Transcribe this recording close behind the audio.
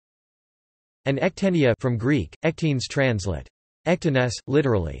An Ectenia from Greek, ektenes translate. Ektenes,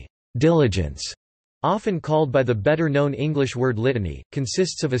 literally, diligence, often called by the better-known English word litany,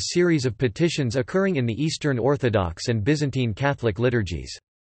 consists of a series of petitions occurring in the Eastern Orthodox and Byzantine Catholic liturgies.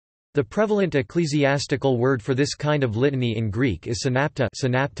 The prevalent ecclesiastical word for this kind of litany in Greek is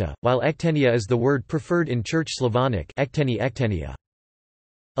synapta, while Ectenia is the word preferred in Church Slavonic Ectenia.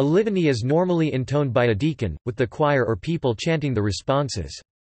 A litany is normally intoned by a deacon, with the choir or people chanting the responses.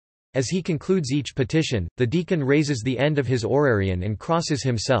 As he concludes each petition, the deacon raises the end of his orarion and crosses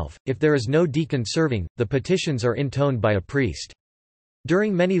himself. If there is no deacon serving, the petitions are intoned by a priest.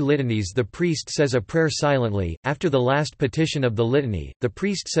 During many litanies the priest says a prayer silently. After the last petition of the litany, the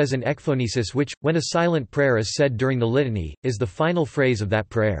priest says an ekphonesis which, when a silent prayer is said during the litany, is the final phrase of that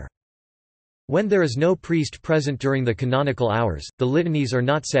prayer. When there is no priest present during the canonical hours, the litanies are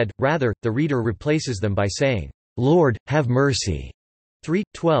not said, rather, the reader replaces them by saying, "Lord, have mercy," 3,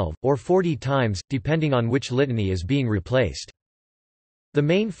 12, or 40 times, depending on which litany is being replaced. The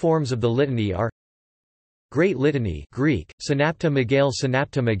main forms of the litany are Great Litany Greek, Synapta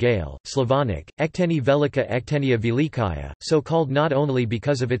Megale, Slavonic, Ecteni Velika Ectenia Velikaya, so called not only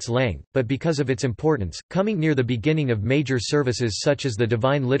because of its length, but because of its importance, coming near the beginning of major services such as the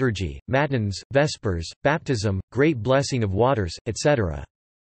Divine Liturgy, Matins, Vespers, Baptism, Great Blessing of Waters, etc.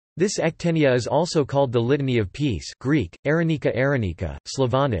 This Ectenia is also called the Litany of Peace Greek, Arenika,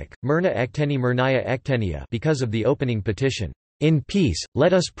 Slavonic, Myrna Ecteni Myrnaya Ectenia because of the opening petition, "In peace,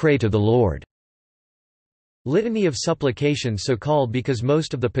 let us pray to the Lord." Litany of Supplication so called because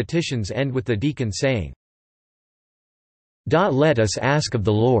most of the petitions end with the deacon saying, "Let us ask of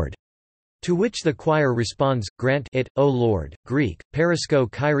the Lord," to which the choir responds, "Grant it, O Lord." Greek, Perisko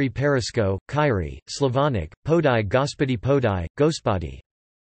Kyrie, Slavonic, Podai Gospodi.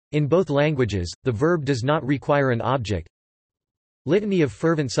 In both languages, the verb does not require an object. Litany of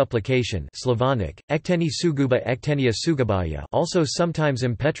Fervent Supplication Slavonic, Ecteni Suguba Ectenia Sugabaya, also sometimes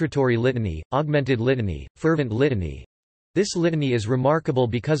impetratory litany, augmented litany, fervent litany. This litany is remarkable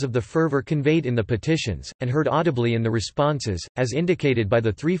because of the fervor conveyed in the petitions, and heard audibly in the responses, as indicated by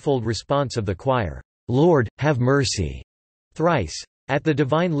the threefold response of the choir, "Lord, have mercy," thrice. At the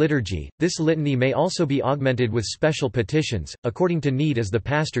Divine Liturgy, this litany may also be augmented with special petitions, according to need as the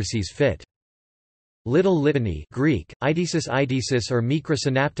pastor sees fit. Little Litany Greek, Eidesis or Mikra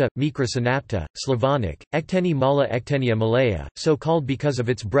Synapta, Slavonic, Ecteni Mala Ectenia Malaya, so called because of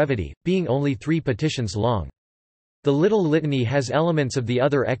its brevity, being only 3 petitions long. The Little Litany has elements of the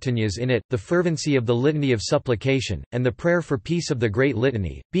other Ectenias in it, the fervency of the Litany of Supplication, and the prayer for peace of the Great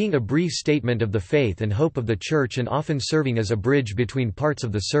Litany, being a brief statement of the faith and hope of the Church and often serving as a bridge between parts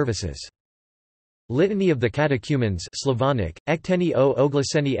of the services. Litany of the Catechumens Slavonic, Ecteni o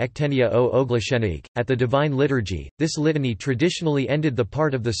Oglaseni Ectenia o Oglashenik. At the Divine Liturgy, this litany traditionally ended the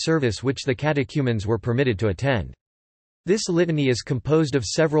part of the service which the catechumens were permitted to attend. This litany is composed of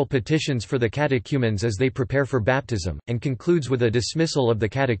several petitions for the catechumens as they prepare for baptism, and concludes with a dismissal of the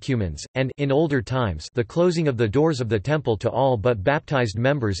catechumens, and in older times, the closing of the doors of the temple to all but baptized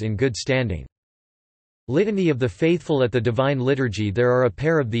members in good standing. Litany of the Faithful. At the Divine Liturgy there are a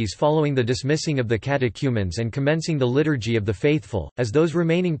pair of these following the dismissing of the catechumens and commencing the Liturgy of the Faithful, as those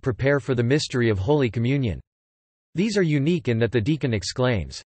remaining prepare for the mystery of Holy Communion. These are unique in that the deacon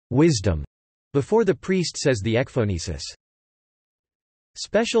exclaims, "Wisdom," before the priest says the ekphonesis.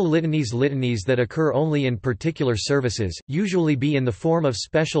 Special litanies that occur only in particular services, usually be in the form of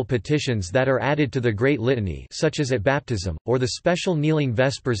special petitions that are added to the Great Litany such as at baptism, or the special kneeling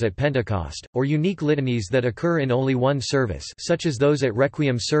Vespers at Pentecost, or unique litanies that occur in only one service such as those at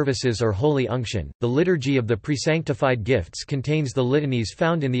Requiem services or Holy Unction. The Liturgy of the Presanctified Gifts contains the litanies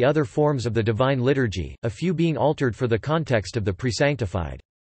found in the other forms of the Divine Liturgy, a few being altered for the context of the presanctified.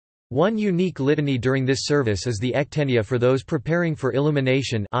 One unique litany during this service is the Ectenia for those preparing for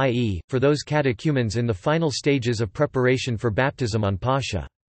illumination, i.e., for those catechumens in the final stages of preparation for baptism on Pascha.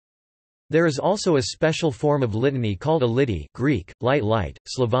 There is also a special form of litany called a liti Greek, light,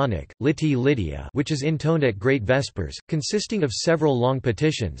 Slavonic, liti Lydia, which is intoned at Great Vespers, consisting of several long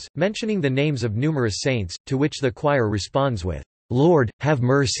petitions, mentioning the names of numerous saints, to which the choir responds with, "Lord, have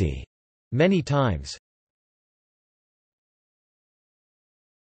mercy," many times.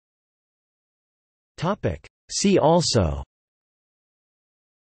 See also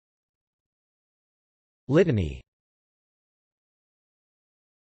Litany.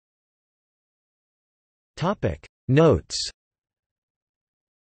 Notes.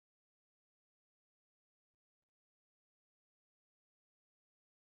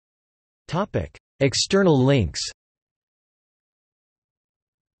 External links.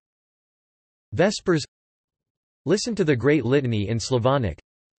 Vespers. Listen to the Great Litany in Slavonic.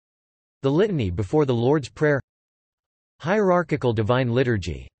 The Litany before the Lord's Prayer. Hierarchical Divine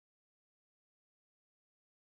Liturgy.